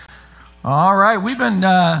All right, we've been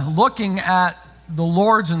looking at the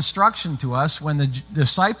Lord's instruction to us when the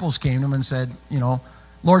disciples came to him and said,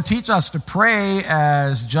 Lord, teach us to pray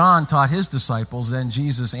as John taught his disciples. Then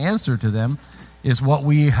Jesus' answer to them is what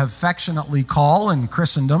we affectionately call in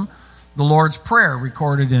Christendom the Lord's Prayer,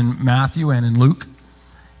 recorded in Matthew and in Luke.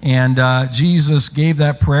 And Jesus gave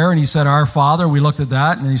that prayer and he said, Our Father. We looked at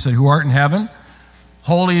that and he said, Who art in heaven,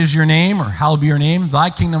 holy is your name, or hallowed be your name,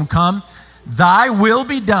 thy kingdom come, thy will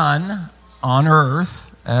be done on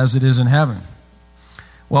earth as it is in heaven.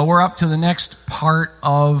 Well, we're up to the next part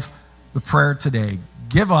of the prayer today.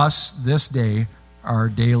 Give us this day our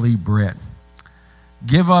daily bread.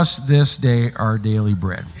 Give us this day our daily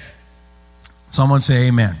bread. Someone say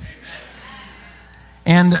amen.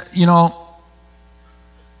 And,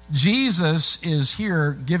 Jesus is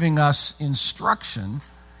here giving us instruction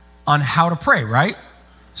on how to pray, right?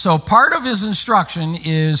 So part of his instruction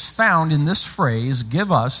is found in this phrase,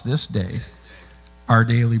 give us this day our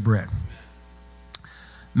daily bread.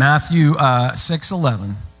 Matthew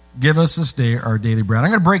 6:11, give us this day our daily bread. I'm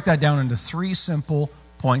going to break that down into three simple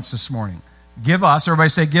points this morning. Give us, everybody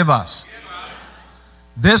say give us.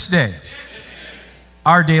 This day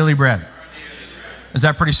our daily bread. Is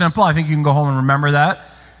that pretty simple? I think you can go home and remember that.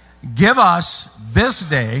 Give us this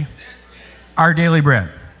day our daily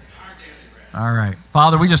bread. All right.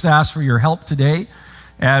 Father, we just ask for your help today.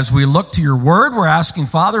 As we look to your word, we're asking,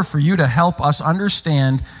 Father, for you to help us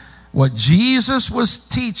understand what Jesus was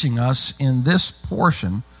teaching us in this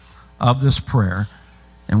portion of this prayer.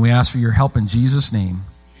 And we ask for your help in Jesus' name.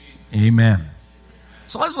 Amen.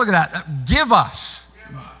 So let's look at that. Give us.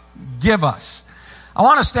 Give us. I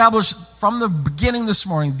want to establish from the beginning this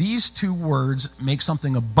morning, these two words make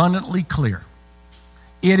something abundantly clear.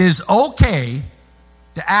 It is okay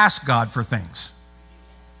to ask God for things.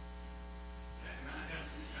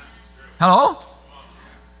 Hello?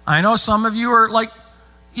 I know some of you are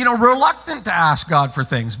reluctant to ask God for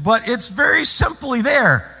things, but it's very simply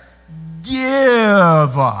there.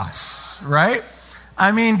 Give us, right?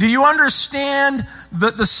 I mean, do you understand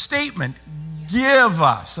the statement, give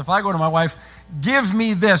us? If I go to my wife, give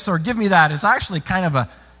me this or give me that, it's actually kind of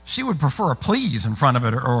she would prefer a please in front of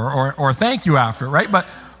it or thank you after it, right? But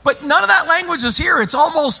none of that language is here. It's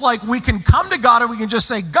almost like we can come to God and we can just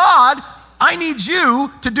say, God, I need you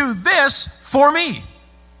to do this for me,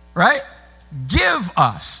 right? Give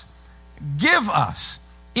us. Give us.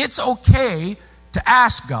 It's okay to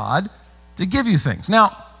ask God to give you things.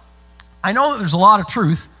 Now, I know that there's a lot of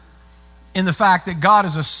truth in the fact that God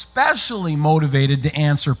is especially motivated to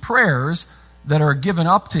answer prayers that are given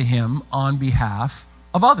up to him on behalf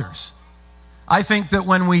of others. I think that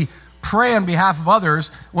when we pray on behalf of others,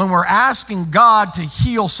 when we're asking God to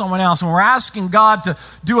heal someone else, when we're asking God to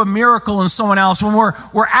do a miracle in someone else, when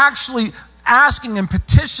we're actually asking and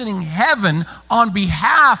petitioning heaven on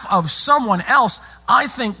behalf of someone else, I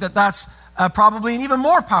think that that's probably an even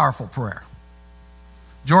more powerful prayer.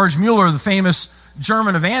 George Mueller, the famous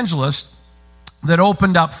German evangelist that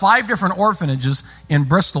opened up 5 different orphanages in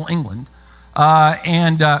Bristol, England,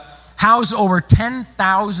 and housed over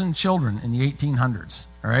 10,000 children in the 1800s,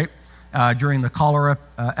 all right? During the cholera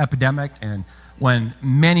epidemic, and when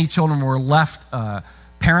many children were left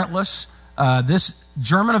parentless, this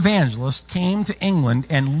German evangelist came to England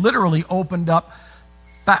and literally opened up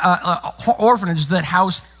orphanages that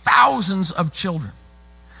housed thousands of children.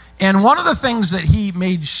 And one of the things that he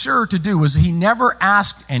made sure to do was he never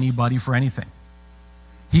asked anybody for anything.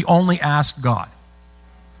 He only asked God.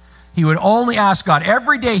 He would only ask God.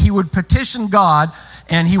 Every day he would petition God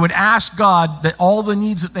and he would ask God that all the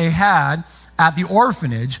needs that they had at the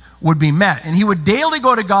orphanage would be met. And he would daily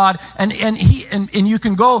go to God and you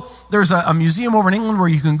can go, there's a museum over in England where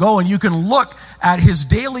you can go and you can look at his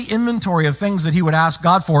daily inventory of things that he would ask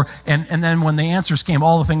God for. And then when the answers came,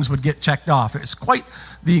 all the things would get checked off. It's quite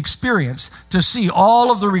the experience to see all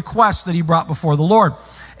of the requests that he brought before the Lord.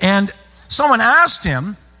 And someone asked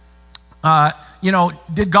him,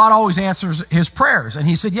 did God always answer his prayers? And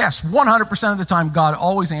he said, yes, 100% of the time, God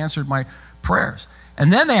always answered my prayers.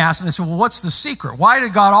 And then they asked him, they said, well, what's the secret? Why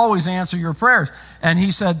did God always answer your prayers? And he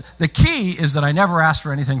said, the key is that I never asked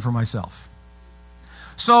for anything for myself.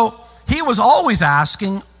 So he was always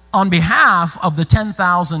asking on behalf of the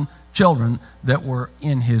 10,000 children that were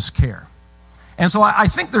in his care. And so I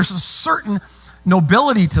think there's a certain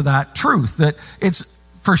nobility to that truth, that it's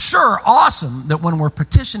for sure awesome that when we're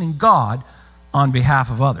petitioning God on behalf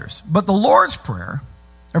of others. But the Lord's Prayer,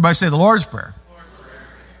 everybody say the Lord's Prayer.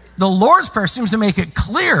 The Lord's Prayer seems to make it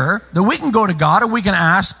clear that we can go to God and we can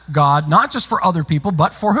ask God not just for other people,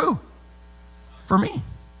 but for who? For me.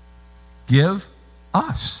 Give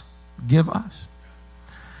us. Give us.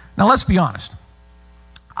 Now, let's be honest.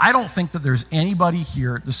 I don't think that there's anybody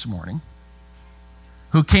here this morning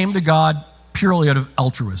who came to God purely out of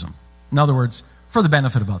altruism. In other words, for the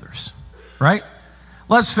benefit of others, right?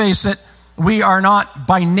 Let's face it, we are not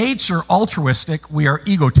by nature altruistic, we are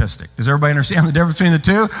egotistic. Does everybody understand the difference between the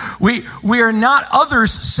two? We are not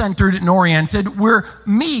others-centered and oriented, we're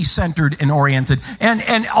me-centered and oriented.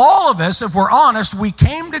 And all of us, if we're honest, we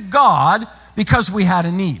came to God because we had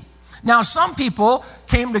a need. Now, some people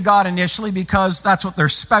came to God initially because that's what their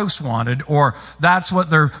spouse wanted, or that's what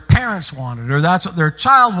their parents wanted, or that's what their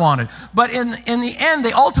child wanted. But in the end,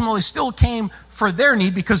 they ultimately still came for their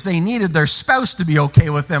need because they needed their spouse to be okay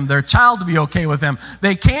with them, their child to be okay with them.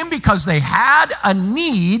 They came because they had a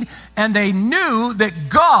need, and they knew that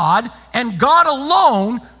God and God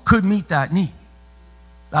alone could meet that need.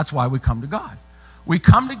 That's why we come to God. We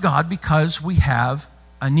come to God because we have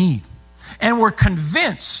a need. And we're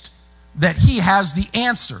convinced that he has the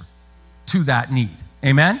answer to that need.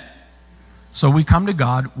 Amen? So we come to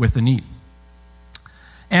God with a need.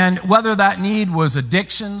 And whether that need was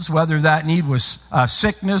addictions, whether that need was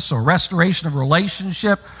sickness or restoration of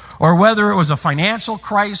relationship, or whether it was a financial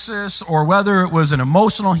crisis, or whether it was an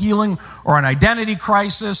emotional healing or an identity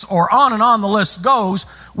crisis, or on and on the list goes,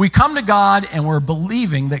 we come to God and we're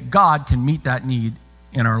believing that God can meet that need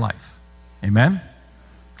in our life. Amen?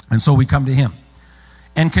 And so we come to him.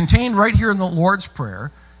 And contained right here in the Lord's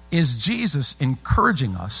Prayer is Jesus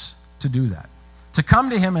encouraging us to do that. To come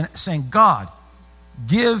to him and saying, God,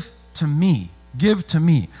 give to me, give to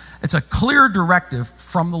me. It's a clear directive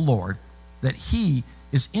from the Lord that he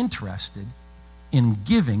is interested in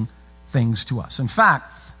giving things to us. In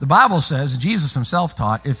fact, the Bible says, Jesus himself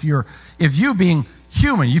taught, if you being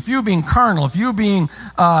human, if you being carnal, if you being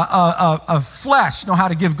of flesh know how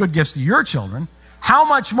to give good gifts to your children, how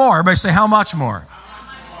much more? Everybody say, how much more?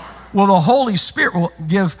 Will the Holy Spirit will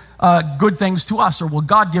give good things to us, or will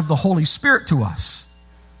God give the Holy Spirit to us?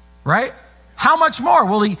 Right? How much more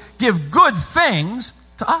will he give good things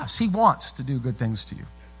to us? He wants to do good things to you.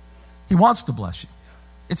 He wants to bless you.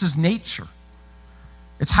 It's his nature.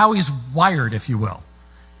 It's how he's wired, if you will.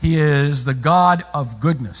 He is the God of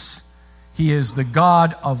goodness. He is the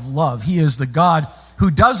God of love. He is the God who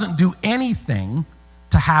doesn't do anything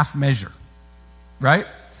to half measure. Right?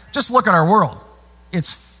 Just look at our world.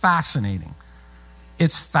 It's fascinating.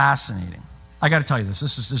 It's fascinating. I got to tell you this.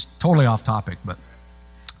 This is just totally off topic, but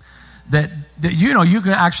that you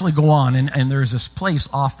can actually go on and there's this place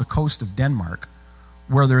off the coast of Denmark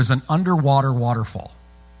where there's an underwater waterfall.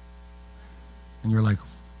 And you're like,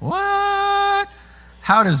 what?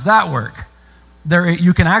 How does that work?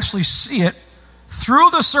 You can actually see it through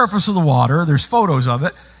the surface of the water. There's photos of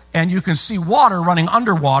it, and you can see water running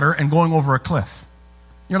underwater and going over a cliff.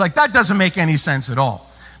 You're like, that doesn't make any sense at all.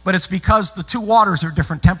 But it's because the two waters are at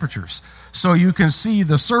different temperatures. So you can see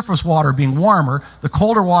the surface water being warmer, the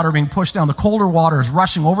colder water being pushed down. The colder water is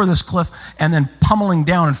rushing over this cliff and then pummeling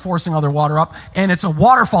down and forcing other water up. And it's a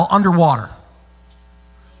waterfall underwater.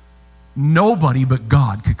 Nobody but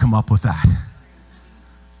God could come up with that.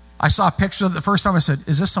 I saw a picture of it the first time. I said,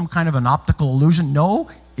 is this some kind of an optical illusion? No,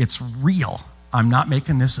 it's real. I'm not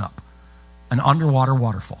making this up. An underwater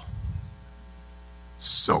waterfall.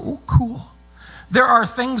 So cool. There are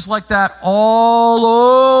things like that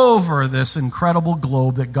all over this incredible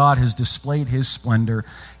globe that God has displayed his splendor.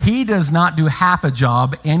 He does not do half a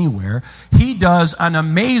job anywhere. He does an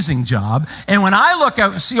amazing job. And when I look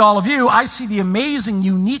out and see all of you, I see the amazing,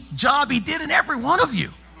 unique job he did in every one of you.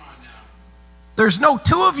 There's no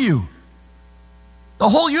two of you. The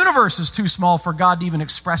whole universe is too small for God to even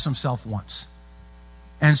express himself once.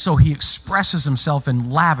 And so he expresses himself in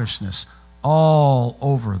lavishness all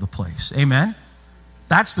over the place. Amen?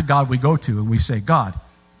 That's the God we go to and we say, God,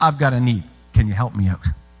 I've got a need. Can you help me out?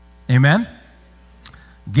 Amen?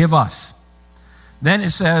 Give us. Then it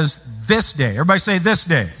says, this day. Everybody say, this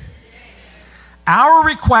day. Our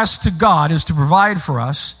request to God is to provide for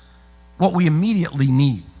us what we immediately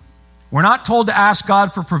need. We're not told to ask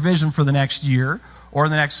God for provision for the next year or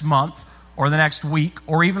the next month or the next week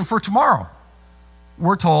or even for tomorrow.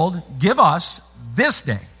 We're told, give us this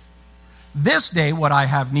day what I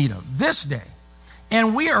have need of, this day.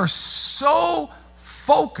 And we are so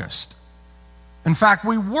focused. In fact,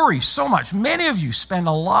 we worry so much. Many of you spend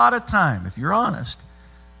a lot of time, if you're honest,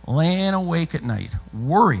 laying awake at night,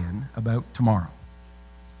 worrying about tomorrow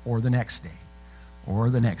or the next day or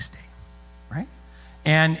the next day, right?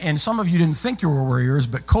 And some of you didn't think you were worriers,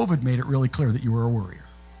 but COVID made it really clear that you were a worrier.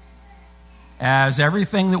 As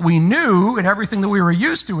everything that we knew and everything that we were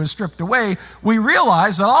used to is stripped away, we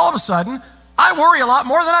realized that all of a sudden, I worry a lot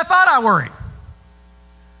more than I thought I worried.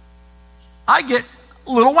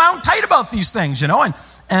 a little wound tight about these things,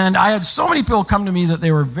 And I had so many people come to me that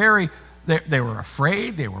they were they were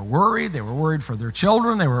afraid, they were worried for their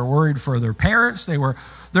children, they were worried for their parents, they were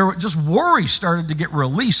just worry started to get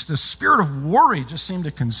released. The spirit of worry just seemed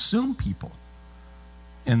to consume people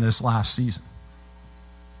in this last season.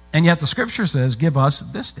 And yet the scripture says, give us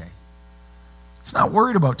this day. It's not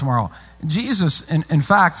worried about tomorrow. Jesus, in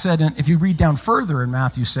fact, said, if you read down further in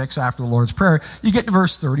Matthew 6 after the Lord's Prayer, you get to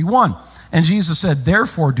verse 31. And Jesus said,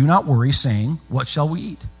 therefore, do not worry, saying, what shall we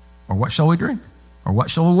eat? Or what shall we drink? Or what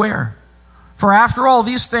shall we wear? For after all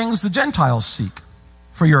these things the Gentiles seek.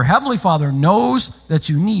 For your heavenly Father knows that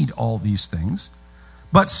you need all these things.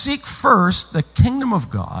 But seek first the kingdom of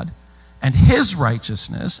God and his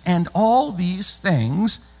righteousness, and all these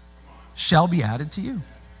things shall be added to you.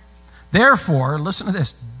 Therefore, listen to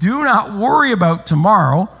this, do not worry about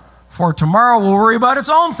tomorrow, for tomorrow will worry about its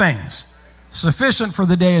own things. Sufficient for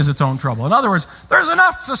the day is its own trouble. In other words, there's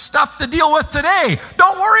enough stuff to deal with today.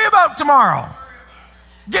 Don't worry about tomorrow.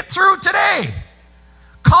 Get through today.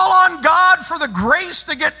 Call on God for the grace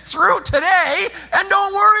to get through today, and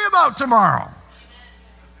don't worry about tomorrow.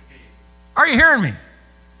 Are you hearing me?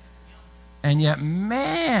 And yet,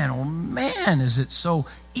 man, oh man, is it so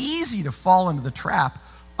easy to fall into the trap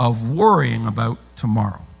of worrying about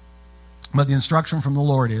tomorrow. But the instruction from the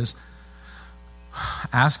Lord is,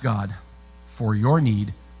 ask God for your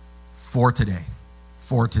need for today.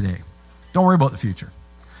 For today. Don't worry about the future.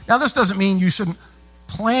 Now, this doesn't mean you shouldn't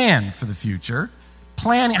plan for the future.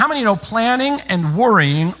 Planning, how many know planning and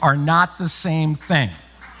worrying are not the same thing?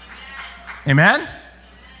 Amen?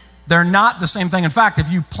 They're not the same thing. In fact,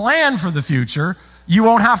 if you plan for the future, you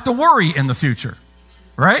won't have to worry in the future,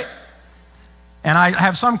 right? And I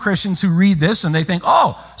have some Christians who read this and they think,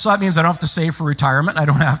 oh, so that means I don't have to save for retirement. I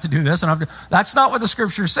don't have to do this. That's not what the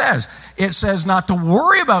scripture says. It says not to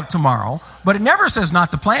worry about tomorrow, but it never says not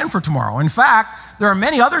to plan for tomorrow. In fact, there are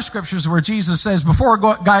many other scriptures where Jesus says, before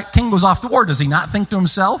a king goes off to war, does he not think to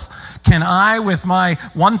himself, can I with my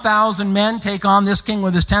 1,000 men take on this king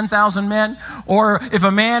with his 10,000 men? Or if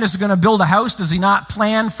a man is going to build a house, does he not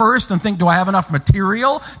plan first and think, do I have enough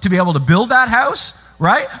material to be able to build that house?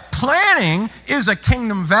 Right? Planning is a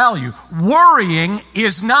kingdom value. Worrying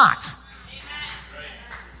is not.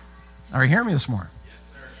 Are you hearing me this morning?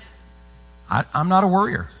 Yes, sir. I'm not a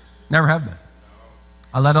worrier. Never have been.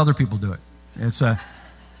 I let other people do it.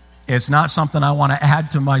 It's not something I want to add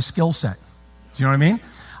to my skill set. Do you know what I mean?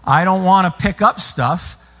 I don't want to pick up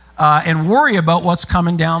stuff and worry about what's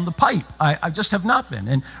coming down the pipe. I just have not been.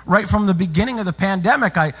 And right from the beginning of the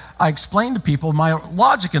pandemic, I explained to people my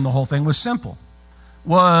logic in the whole thing was simple.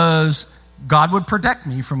 Was God would protect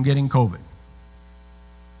me from getting COVID.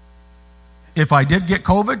 If I did get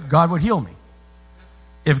COVID, God would heal me.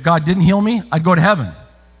 If God didn't heal me, I'd go to heaven.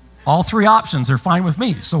 All three options are fine with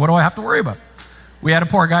me, so what do I have to worry about? We had a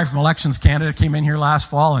poor guy from Elections Canada came in here last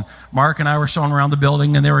fall, and Mark and I were showing around the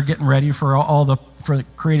building, and they were getting ready for for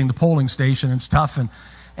creating the polling station and stuff,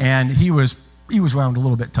 and he was wound a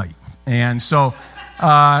little bit tight. And so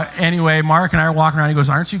anyway, Mark and I are walking around, he goes,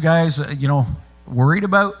 aren't you guys, worried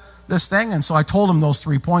about this thing? And so I told him those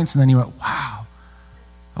 3 points, and then he went, wow,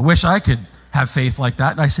 I wish I could have faith like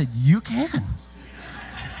that. And I said, you can.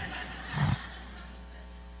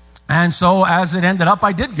 And so as it ended up,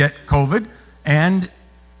 I did get COVID, and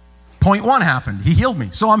point 1 happened. He healed me,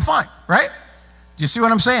 so I'm fine, right? Do you see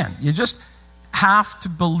what I'm saying? You just have to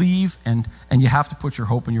believe, and you have to put your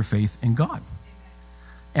hope and your faith in God.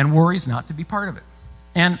 And worry's not to be part of it.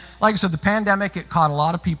 And like I said, the pandemic, it caught a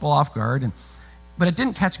lot of people off guard, but it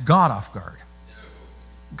didn't catch God off guard.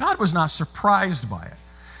 God was not surprised by it.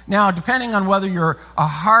 Now, depending on whether you're a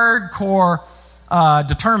hardcore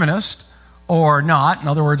determinist or not, in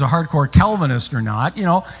other words, a hardcore Calvinist or not,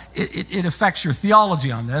 it affects your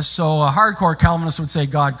theology on this. So a hardcore Calvinist would say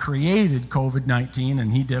God created COVID-19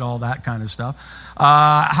 and he did all that kind of stuff.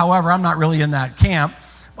 However, I'm not really in that camp.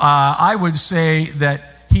 I would say that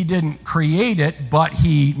he didn't create it, but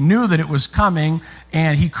he knew that it was coming,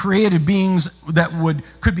 and he created beings that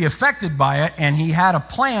could be affected by it, and he had a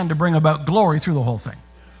plan to bring about glory through the whole thing.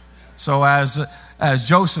 So as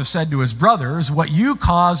Joseph said to his brothers, what you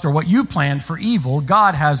caused or what you planned for evil,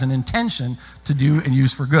 God has an intention to do and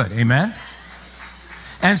use for good. Amen?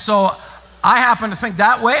 And so I happen to think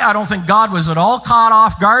that way. I don't think God was at all caught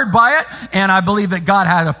off guard by it, and I believe that God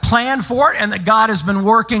had a plan for it, and that God has been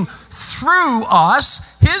working through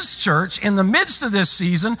us, his church, in the midst of this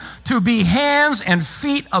season to be hands and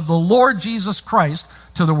feet of the Lord Jesus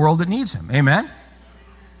Christ to the world that needs him. Amen?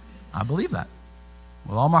 I believe that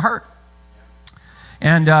with all my heart.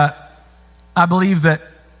 And I believe that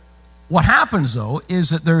what happens, though, is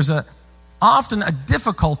that there's often a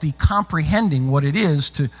difficulty comprehending what it is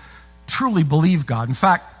to truly believe God. In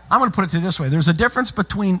fact, I'm going to put it to you this way. There's a difference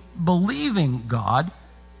between believing God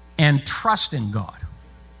and trusting God,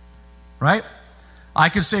 right? I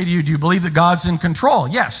could say to you, do you believe that God's in control?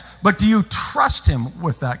 Yes. But do you trust him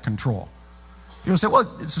with that control? People say, well,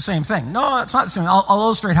 it's the same thing. No, it's not the same. I'll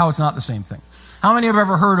illustrate how it's not the same thing. How many have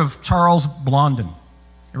ever heard of Charles Blondin?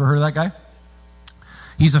 Ever heard of that guy?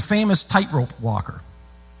 He's a famous tightrope walker.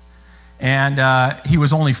 And he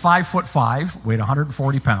was only 5'5", weighed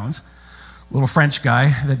 140 pounds. Little French guy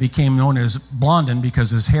that became known as Blondin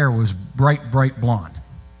because his hair was bright, bright blonde.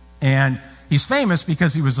 And he's famous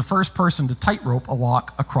because he was the first person to tightrope a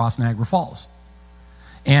walk across Niagara Falls.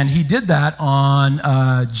 And he did that on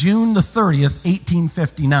June the 30th,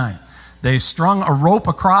 1859. They strung a rope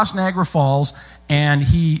across Niagara Falls, and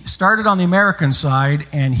he started on the American side,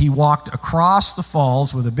 and he walked across the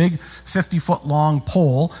falls with a big 50-foot-long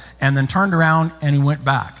pole, and then turned around, and he went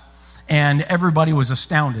back. And everybody was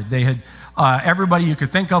astounded. They had everybody you could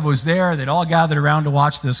think of was there. They'd all gathered around to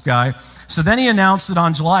watch this guy. So then he announced that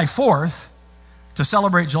on July 4th, to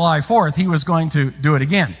celebrate July 4th, he was going to do it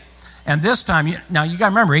again. And this time, now you got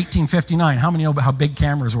to remember, 1859. How many know how big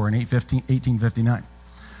cameras were in 1859?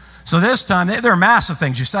 So this time, they're massive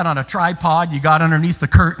things. You sat on a tripod, you got underneath the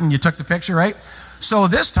curtain, you took the picture, right? So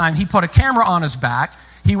this time, he put a camera on his back.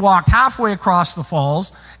 He walked halfway across the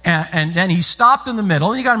falls, and then he stopped in the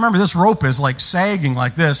middle. You got to remember, this rope is like sagging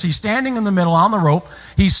like this. He's standing in the middle on the rope.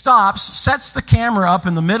 He stops, sets the camera up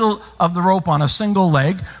in the middle of the rope on a single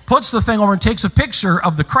leg, puts the thing over and takes a picture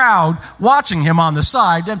of the crowd watching him on the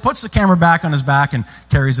side, then puts the camera back on his back and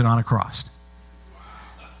carries it on across.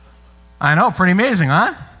 I know, pretty amazing,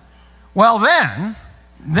 huh? Well,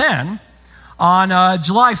 then on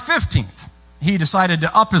July 15th, he decided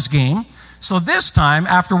to up his game. So this time,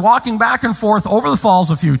 after walking back and forth over the falls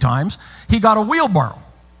a few times, he got a wheelbarrow.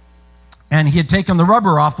 And he had taken the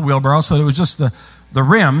rubber off the wheelbarrow, so it was just the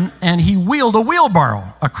rim, and he wheeled a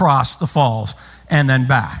wheelbarrow across the falls and then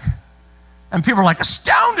back. And people were like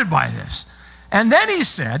astounded by this. And then he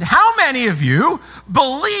said, how many of you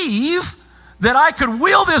believe that I could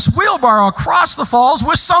wheel this wheelbarrow across the falls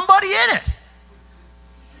with somebody in it?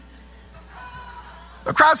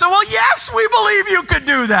 The crowd said, well, yes, we believe you could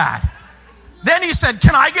do that. Then he said,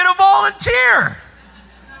 can I get a volunteer?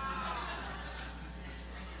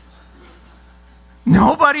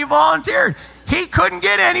 Nobody volunteered. He couldn't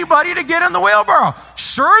get anybody to get in the wheelbarrow.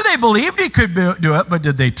 Sure, they believed he could do it, but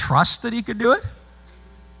did they trust that he could do it?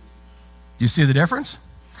 Do you see the difference?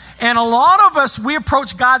 And a lot of us, we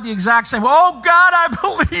approach God the exact same way. Oh, God, I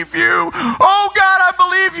believe you. Oh, God, I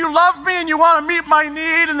believe you love me and you want to meet my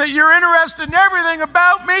need and that you're interested in everything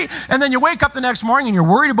about me. And then you wake up the next morning and you're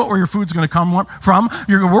worried about where your food's going to come from.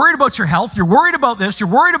 You're worried about your health. You're worried about this. You're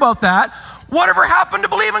worried about that. Whatever happened to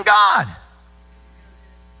believe in God?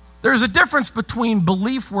 There's a difference between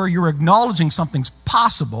belief where you're acknowledging something's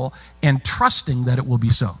possible and trusting that it will be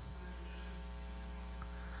so.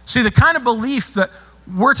 See, the kind of belief that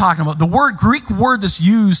we're talking about, the Greek word that's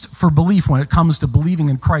used for belief when it comes to believing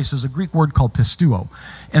in Christ is a Greek word called pisteuo.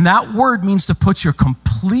 And that word means to put your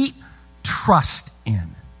complete trust in.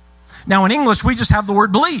 Now in English, we just have the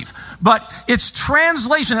word believe, but its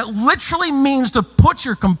translation, it literally means to put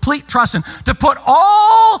your complete trust in, to put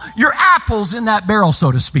all your apples in that barrel,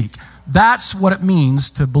 so to speak. That's what it means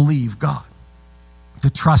to believe God, to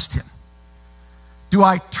trust him. Do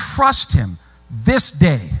I trust him this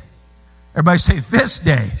day? Everybody say, this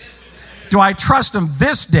day. Do I trust him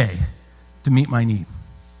this day to meet my need?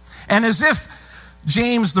 And as if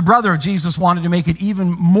James, the brother of Jesus, wanted to make it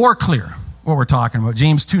even more clear what we're talking about,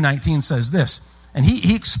 James 2:19 says this, and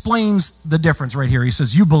he explains the difference right here. He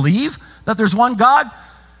says, you believe that there's one God?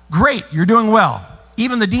 Great, you're doing well.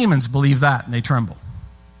 Even the demons believe that and they tremble.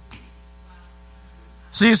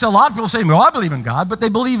 So you see, a lot of people say, well, I believe in God, but they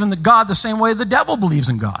believe in the God the same way the devil believes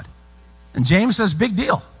in God. And James says, big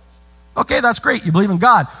deal. Okay, that's great. You believe in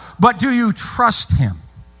God. But do you trust him?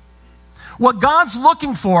 What God's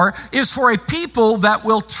looking for is for a people that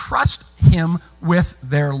will trust him with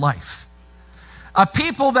their life. A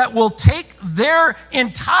people that will take their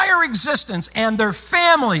entire existence and their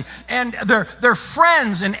family and their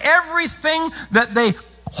friends and everything that they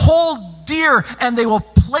hold dear, and they will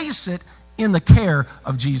place it in the care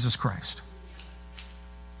of Jesus Christ.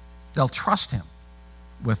 They'll trust him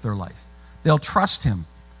with their life. They'll trust him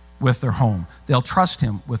with their home. They'll trust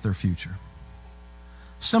him with their future.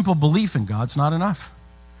 Simple belief in God's not enough.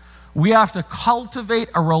 We have to cultivate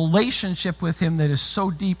a relationship with him that is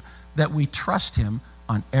so deep that we trust him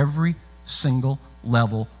on every single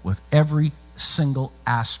level with every single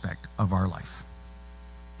aspect of our life.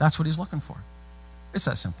 That's what he's looking for. It's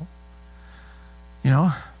that simple. You know,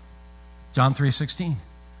 John 3:16.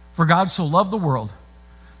 For God so loved the world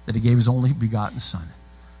that he gave his only begotten Son,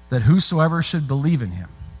 that whosoever should believe in him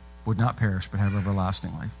would not perish but have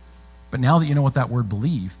everlasting life. But now that you know what that word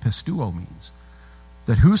believe, pistuo, means,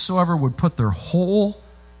 that whosoever would put their whole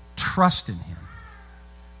trust in him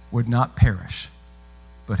would not perish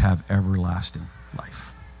but have everlasting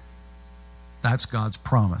life. That's God's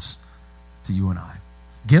promise to you and I.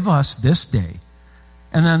 Give us this day.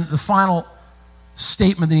 And then the final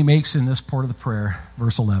statement that he makes in this part of the prayer,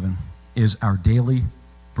 verse 11, is our daily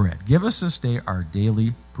bread. Give us this day our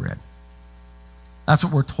daily bread. That's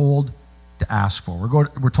what we're told to ask for.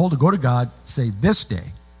 We're told to go to God, say, this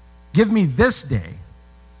day, give me this day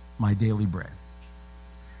my daily bread.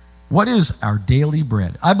 What is our daily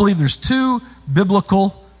bread? I believe there's two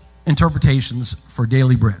biblical interpretations for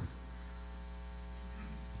daily bread.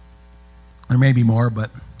 There may be more,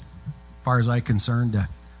 but as far as I'm concerned,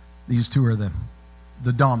 these two are the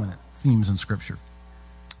dominant themes in Scripture.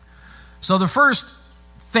 So the first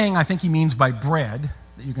thing I think he means by bread,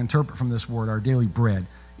 that you can interpret from this word, our daily bread,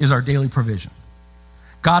 is our daily provision.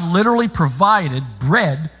 God literally provided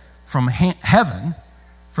bread from heaven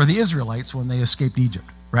for the Israelites when they escaped Egypt,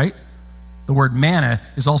 right? The word manna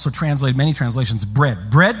is also translated, many translations,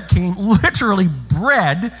 bread. Bread came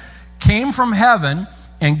from heaven,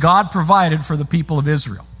 and God provided for the people of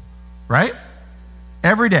Israel, right?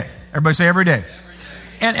 Every day. Everybody say every day.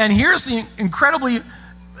 And here's the incredibly,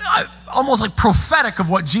 almost like prophetic of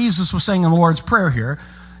what Jesus was saying in the Lord's Prayer here.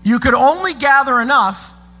 You could only gather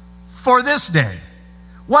enough for this day.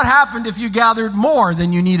 What happened if you gathered more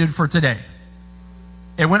than you needed for today?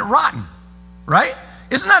 It went rotten, right?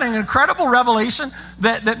 Isn't that an incredible revelation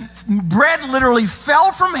that bread literally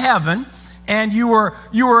fell from heaven and you were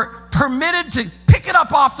permitted to pick it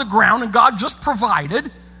up off the ground, and God just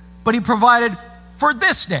provided, but he provided for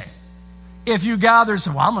this day. If you gather,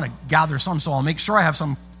 say, well, I'm going to gather some, so I'll make sure I have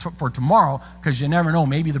some for tomorrow, because you never know,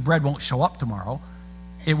 maybe the bread won't show up tomorrow.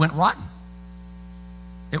 It went rotten.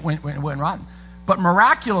 It went rotten. But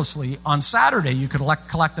miraculously, on Saturday, you could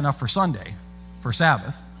collect enough for Sunday, for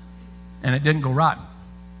Sabbath, and it didn't go rotten,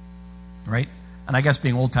 right? And I guess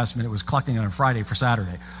being Old Testament, it was collecting it on Friday for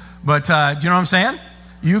Saturday. But do you know what I'm saying?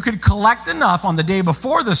 You could collect enough on the day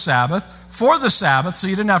before the Sabbath, for the Sabbath, so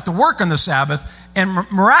you didn't have to work on the Sabbath, and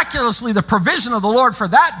miraculously, the provision of the Lord for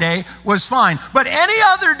that day was fine. But any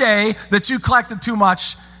other day that you collected too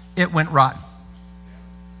much, it went rotten,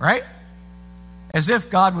 right? As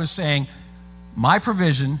if God was saying, my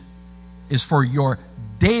provision is for your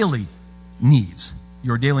daily needs,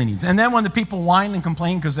 your daily needs. And then when the people whined and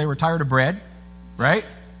complained because they were tired of bread, right?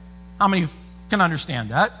 How many can understand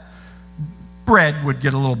that? Bread would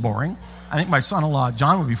get a little boring. I think my son-in-law,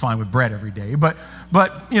 John, would be fine with bread every day. But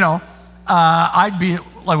you know, I'd be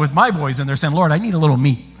like with my boys, and they're saying, Lord, I need a little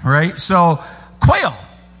meat, right? So quail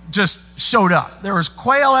just showed up. There was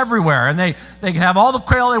quail everywhere, and they could have all the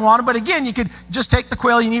quail they wanted, but again, you could just take the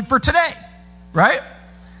quail you need for today, right?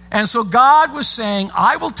 And so God was saying,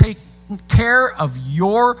 I will take care of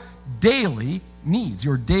your daily needs,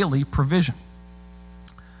 your daily provision.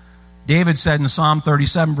 David said in Psalm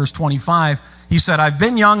 37, verse 25, he said, I've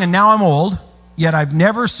been young and now I'm old, yet I've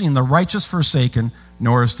never seen the righteous forsaken,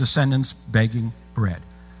 nor his descendants begging bread.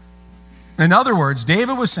 In other words,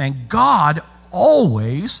 David was saying, God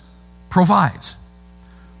always provides.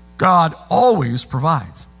 God always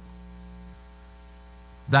provides.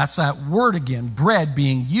 That's that word again, bread,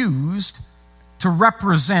 being used to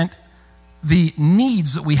represent the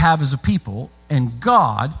needs that we have as a people, and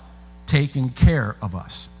God taking care of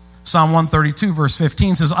us. Psalm 132, verse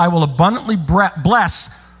 15 says, I will abundantly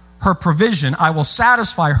bless her provision. I will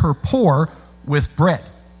satisfy her poor with bread.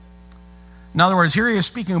 In other words, here he is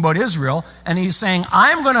speaking about Israel, and he's saying,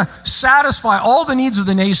 I'm going to satisfy all the needs of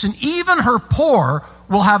the nation. Even her poor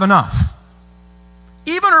will have enough.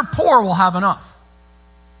 Even her poor will have enough.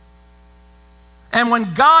 And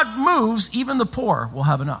when God moves, even the poor will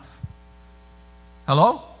have enough.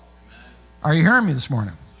 Hello? Are you hearing me this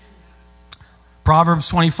morning? Proverbs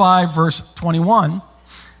 25, verse 21,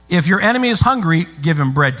 if your enemy is hungry, give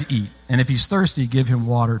him bread to eat. And if he's thirsty, give him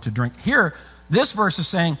water to drink. Here, this verse is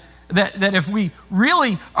saying that if we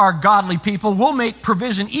really are godly people, we'll make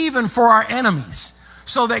provision even for our enemies.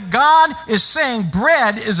 So that God is saying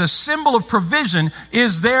bread is a symbol of provision,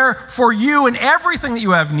 is there for you and everything that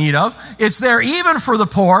you have need of. It's there even for the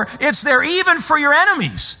poor. It's there even for your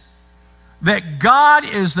enemies. that God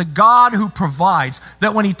is the God who provides,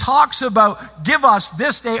 that when he talks about give us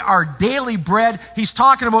this day our daily bread, he's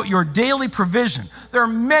talking about your daily provision. There are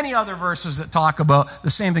many other verses that talk about the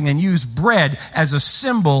same thing and use bread as a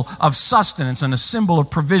symbol of sustenance and a symbol of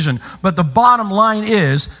provision. But the bottom line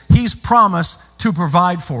is he's promised to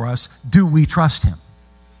provide for us. Do we trust him?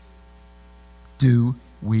 Do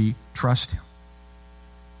we trust him?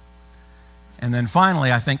 And then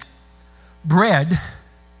finally, I think bread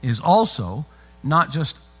is also not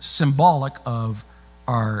just symbolic of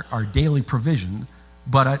our daily provision,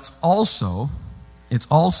 but it's also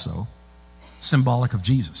symbolic of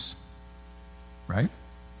Jesus, right?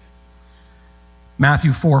 Matthew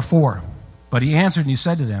 4:4. But he answered and he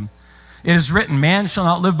said to them, it is written, man shall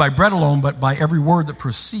not live by bread alone, but by every word that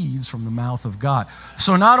proceeds from the mouth of God.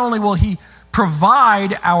 So not only will he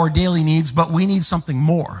provide our daily needs, but we need something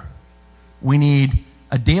more. We need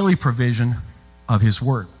a daily provision of his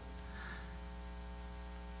word.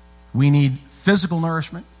 We need physical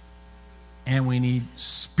nourishment and we need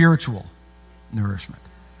spiritual nourishment.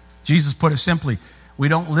 Jesus put it simply, we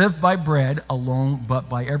don't live by bread alone, but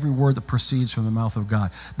by every word that proceeds from the mouth of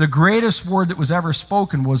God. The greatest word that was ever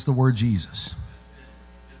spoken was the word Jesus.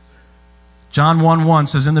 John 1:1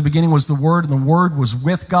 says, in the beginning was the Word, and the Word was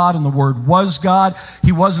with God, and the Word was God.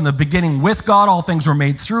 He was in the beginning with God. All things were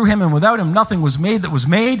made through him, and without him nothing was made that was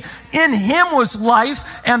made. In him was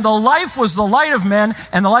life, and the life was the light of men,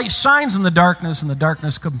 and the light shines in the darkness, and the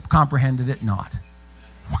darkness comprehended it not.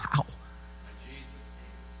 Wow.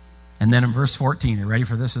 And then in verse 14, you ready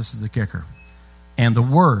for this? This is the kicker. And the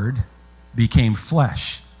Word became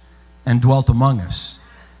flesh and dwelt among us.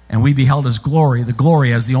 And we beheld his glory, the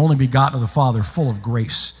glory as the only begotten of the Father, full of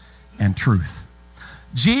grace and truth.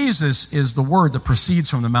 Jesus is the word that proceeds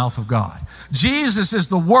from the mouth of God. Jesus is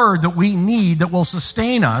the word that we need that will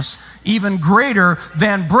sustain us even greater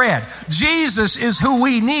than bread. Jesus is who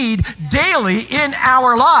we need daily in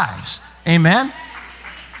our lives. Amen?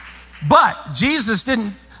 But Jesus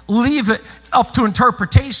didn't leave it up to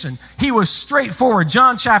interpretation. He was straightforward.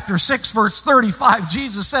 John chapter 6, verse 35,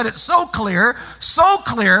 Jesus said it so clear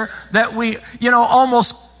that we,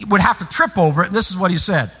 almost would have to trip over it. And this is what he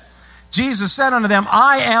said. Jesus said unto them,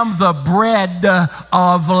 I am the bread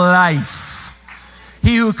of life.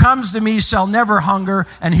 He who comes to me shall never hunger,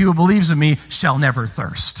 and he who believes in me shall never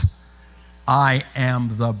thirst. I am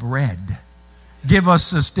the bread. Give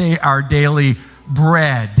us this day our daily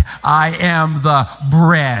bread. I am the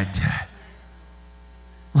bread.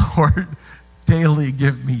 Lord, daily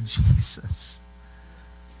give me Jesus.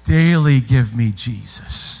 Daily give me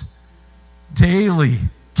Jesus. Daily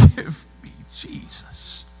give me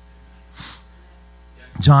Jesus.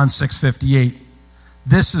 John 6:58.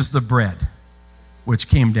 This is the bread which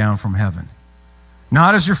came down from heaven.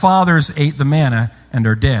 Not as your fathers ate the manna and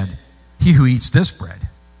are dead. He who eats this bread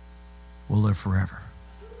will live forever.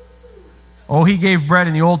 Oh, he gave bread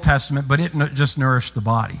in the Old Testament, but it just nourished the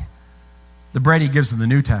body. The bread he gives in the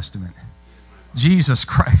New Testament, Jesus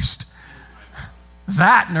Christ,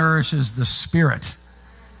 that nourishes the spirit.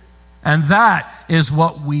 And that is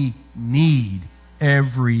what we need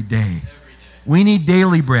every day. We need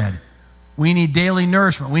daily bread. We need daily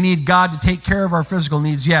nourishment. We need God to take care of our physical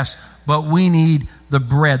needs, yes, but we need the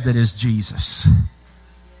bread that is Jesus.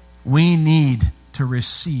 We need to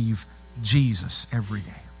receive Jesus every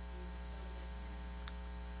day.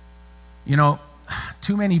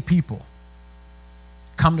 Too many people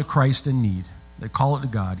come to Christ in need. They call it to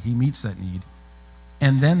God. He meets that need.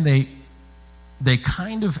 And then they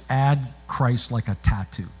kind of add Christ like a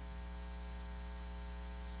tattoo.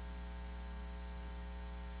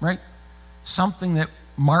 Right? Something that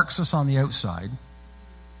marks us on the outside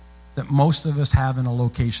that most of us have in a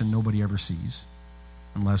location nobody ever sees,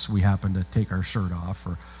 unless we happen to take our shirt off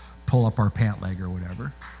or pull up our pant leg or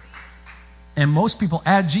whatever. And most people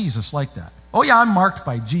add Jesus like that. Oh yeah, I'm marked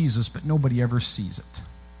by Jesus, but nobody ever sees it.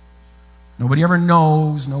 Nobody ever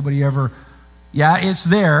knows, it's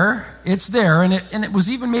there, and it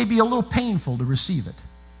was even maybe a little painful to receive it.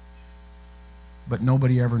 But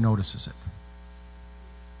nobody ever notices it.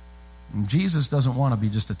 And Jesus doesn't want to be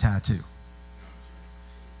just a tattoo.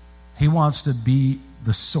 He wants to be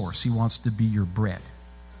the source. He wants to be your bread.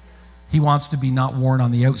 He wants to be not worn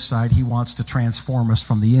on the outside. He wants to transform us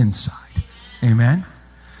from the inside. Amen?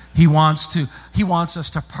 He wants us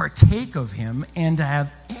to partake of him and to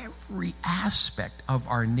have every aspect of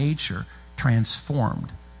our nature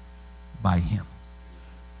transformed by him.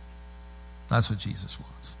 That's what Jesus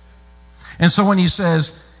wants. And so when he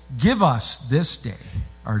says, give us this day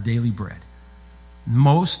our daily bread,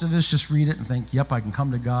 Most of us just read it and think, yep, I can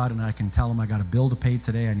come to God and I can tell him I got a bill to pay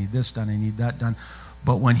today. I need this done. I need that done.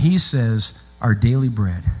 But when he says our daily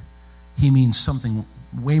bread, he means something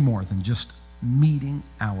way more than just meeting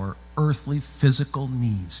our earthly, physical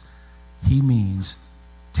needs. He means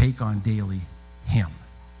take on daily him,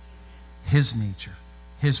 his nature,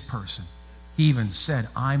 his person. He even said,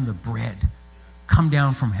 I'm the bread come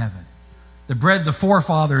down from heaven. The bread the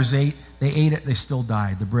forefathers ate, they ate it, they still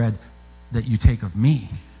died. The bread that you take of me,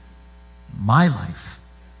 my life,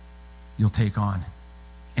 you'll take on.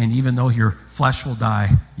 And even though your flesh will die,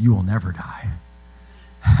 you will never die.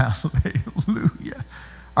 Hallelujah.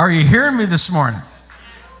 Are you hearing me this morning?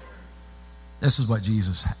 This is what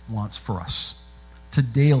Jesus wants for us, to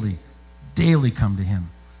daily come to him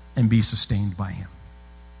and be sustained by him.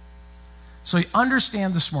 So you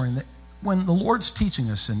understand this morning that when the Lord's teaching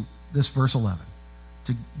us in this verse 11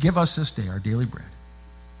 to give us this day our daily bread,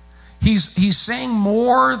 he's saying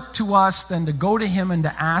more to us than to go to him and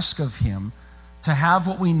to ask of him to have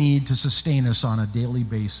what we need to sustain us on a daily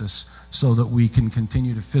basis so that we can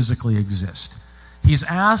continue to physically exist. He's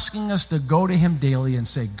asking us to go to him daily and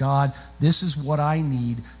say, God, this is what I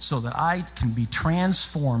need so that I can be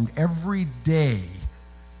transformed every day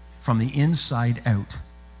from the inside out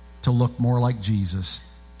to look more like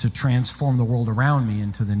Jesus, to transform the world around me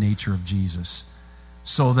into the nature of Jesus,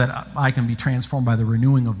 so that I can be transformed by the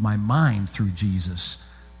renewing of my mind through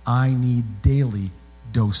Jesus. I need daily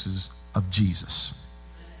doses of Jesus.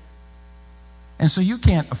 And so you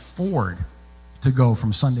can't afford to go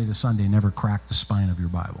from Sunday to Sunday and never crack the spine of your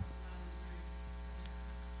Bible.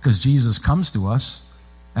 Because Jesus comes to us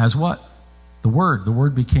as what? The Word. The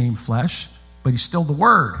Word became flesh, but he's still the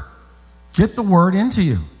Word. Get the Word into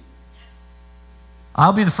you.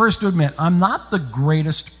 I'll be the first to admit, I'm not the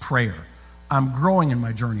greatest prayer. I'm growing in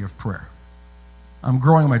my journey of prayer. But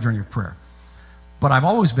I've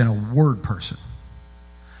always been a Word person.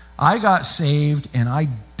 I got saved and I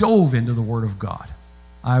dove into the Word of God.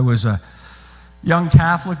 I was a young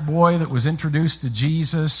Catholic boy that was introduced to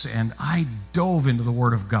Jesus, and I dove into the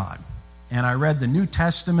Word of God. And I read the New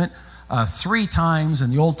Testament 3 times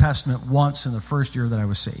and the Old Testament once in the first year that I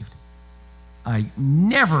was saved. I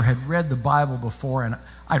never had read the Bible before, and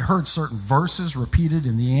I'd heard certain verses repeated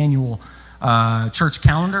in the annual church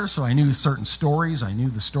calendar, so I knew certain stories. I knew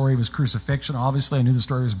the story of his crucifixion, obviously. I knew the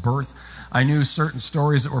story of his birth. I knew certain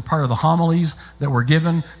stories that were part of the homilies that were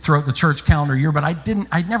given throughout the church calendar year, but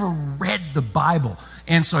I'd never read the Bible.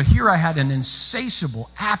 And so here I had an insatiable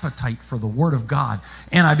appetite for the Word of God.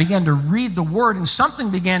 And I began to read the Word, and something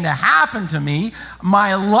began to happen to me.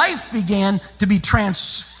 My life began to be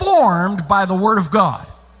transformed by the Word of God.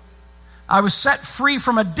 I was set free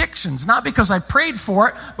from addictions, not because I prayed for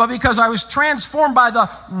it, but because I was transformed by the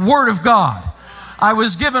Word of God. I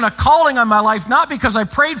was given a calling on my life, not because I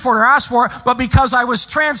prayed for it or asked for it, but because I was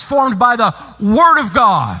transformed by the Word of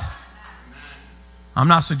God. I'm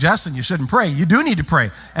not suggesting you shouldn't pray. You do need to pray.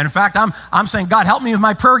 And in fact, I'm saying, God, help me with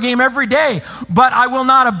my prayer game every day. But I will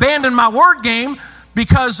not abandon my word game,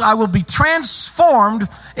 because I will be transformed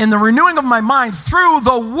in the renewing of my mind through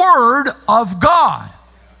the Word of God.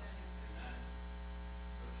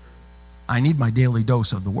 I need my daily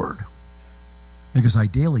dose of the Word, because I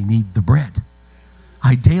daily need the bread.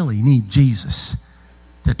 I daily need Jesus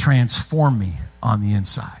to transform me on the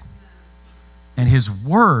inside. And his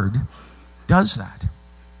Word does that.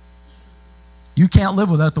 You can't live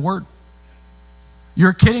without the Word.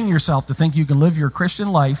 You're kidding yourself to think you can live your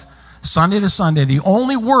Christian life Sunday to Sunday. The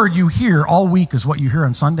only word you hear all week is what you hear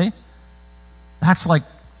on Sunday. That's like,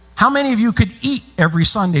 how many of you could eat every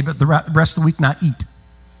Sunday but the rest of the week not eat?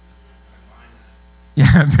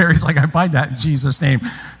 Yeah, Barry's like, I bind that in Jesus' name.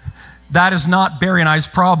 That is not Barry and I's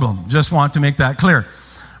problem. Just want to make that clear.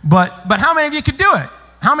 But how many of you could do it?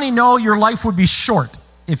 How many know your life would be short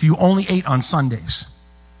if you only ate on Sundays?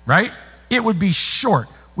 Right? It would be short.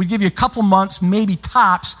 We'd give you a couple months, maybe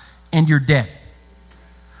tops, and you're dead.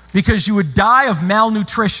 Because you would die of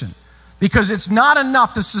malnutrition. Because it's not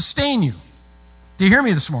enough to sustain you. Do you hear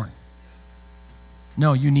me this morning?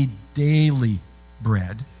 No, you need daily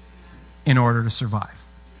bread in order to survive.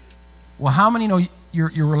 Well, how many know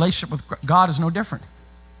your relationship with God is no different?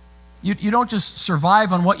 You don't just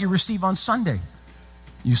survive on what you receive on Sunday.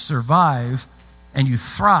 You survive and you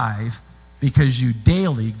thrive because you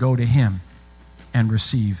daily go to him and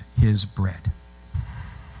receive his bread.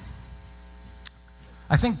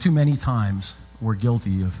 I think too many times we're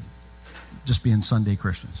guilty of just being Sunday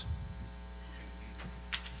Christians.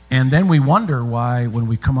 And then we wonder why, when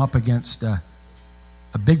we come up against a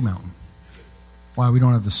big mountain, why we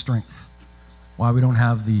don't have the strength, why we don't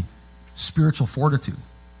have the spiritual fortitude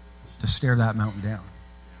to stare that mountain down,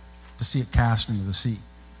 to see it cast into the sea.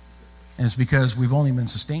 And it's because we've only been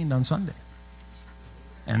sustained on Sunday.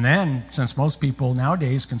 And then, since most people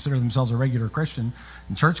nowadays consider themselves a regular Christian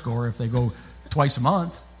and churchgoer if they go twice a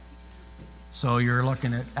month, so you're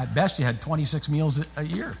looking at best you had 26 meals a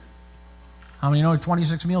year. How many know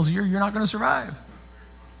 26 meals a year you're not going to survive?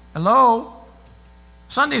 Hello?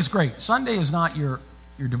 Sunday is great. Sunday is not your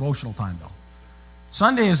devotional time, though.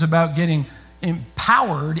 Sunday is about getting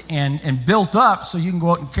empowered and built up so you can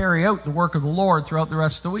go out and carry out the work of the Lord throughout the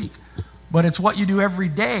rest of the week. But it's what you do every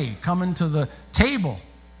day, coming to the table.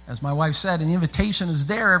 As my wife said, and the invitation is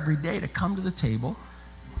there every day to come to the table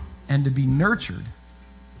and to be nurtured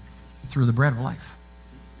through the bread of life.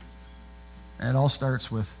 And it all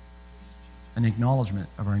starts with an acknowledgement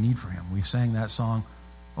of our need for him. We sang that song,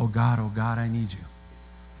 oh God, I need you.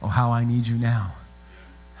 Oh, how I need you now.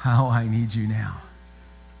 How I need you now.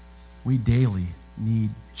 We daily need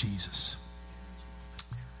Jesus.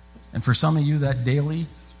 And for some of you, that daily,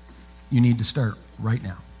 you need to start right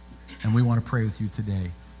now. And we want to pray with you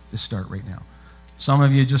today to start right now. Some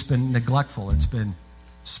of you have just been neglectful. It's been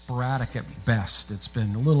sporadic at best. It's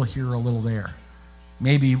been a little here, a little there.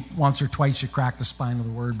 Maybe once or twice you cracked the spine of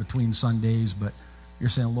the word between Sundays, but you're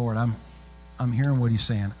saying, Lord, I'm hearing what he's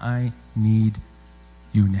saying. I need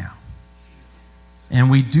you now. And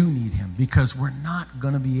we do need him because we're not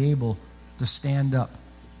going to be able to stand up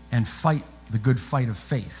and fight the good fight of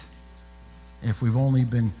faith if we've only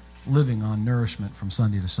been living on nourishment from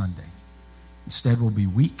Sunday to Sunday. Instead, we'll be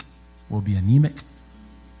weak, we'll be anemic,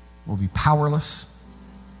 we'll be powerless.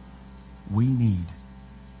 We need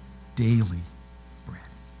daily bread.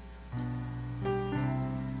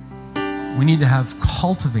 We need to have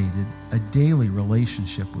cultivated a daily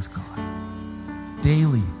relationship with God,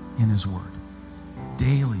 daily in his word,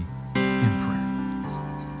 daily in prayer,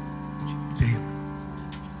 daily.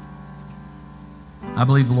 I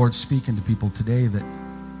believe the Lord's speaking to people today that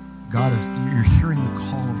you're hearing the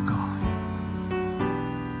call of God.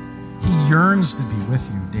 He yearns to be with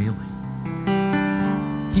you daily.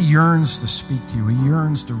 He yearns to speak to you. He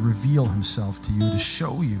yearns to reveal himself to you, to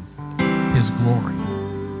show you his glory.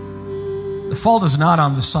 The fault is not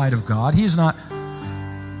on the side of God. He's not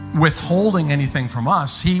withholding anything from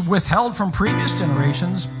us. He withheld from previous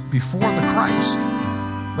generations before the Christ.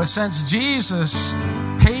 But since Jesus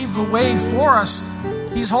paved the way for us,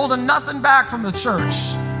 he's holding nothing back from the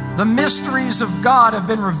church. The mysteries of God have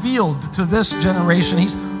been revealed to this generation. He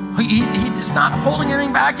is not holding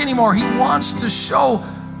anything back anymore. He wants to show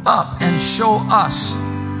up and show us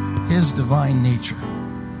his divine nature.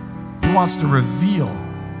 He wants to reveal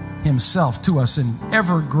himself to us in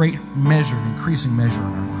ever great measure, increasing measure in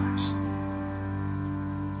our lives.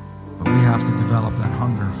 But we have to develop that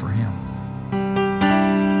hunger for him.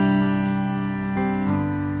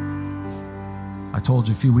 I told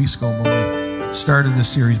you a few weeks ago when we started this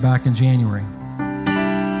series back in January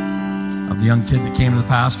of the young kid that came to the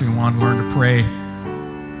pastor and wanted to learn to pray.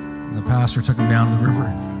 And the pastor took him down to the river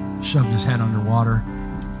and shoved his head underwater,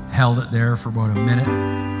 held it there for about a minute.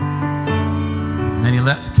 And then he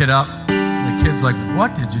let the kid up. And the kid's like,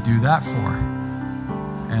 what did you do that for?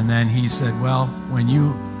 And then he said, well, when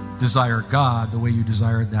you desire God the way you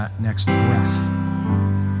desired that next breath,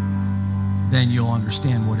 then you'll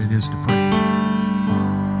understand what it is to pray.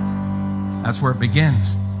 That's where it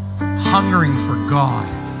begins. Hungering for God.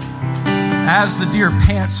 As the deer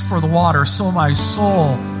pants for the water, so my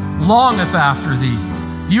soul longeth after thee.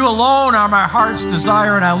 You alone are my heart's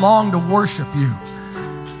desire, and I long to worship you.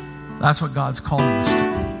 That's what God's calling us to.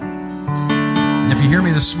 And if you hear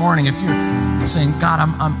me this morning, if you're saying, God,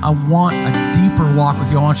 I want a deeper walk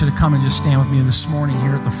with you, I want you to come and just stand with me this morning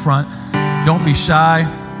here at the front. Don't be shy.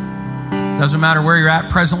 Doesn't matter where you're at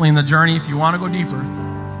presently in the journey. If you want to go deeper,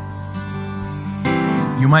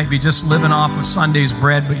 you might be just living off of Sunday's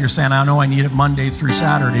bread, but you're saying, I know I need it Monday through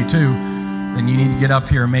Saturday too. Then you need to get up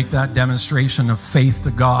here and make that demonstration of faith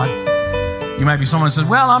to God. You might be someone who says,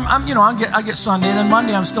 well, I get Sunday, then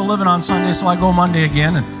Monday I'm still living on Sunday, so I go Monday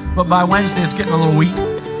again. But by Wednesday it's getting a little weak.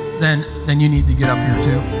 Then you need to get up here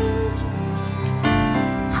too.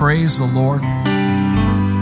 Praise the Lord.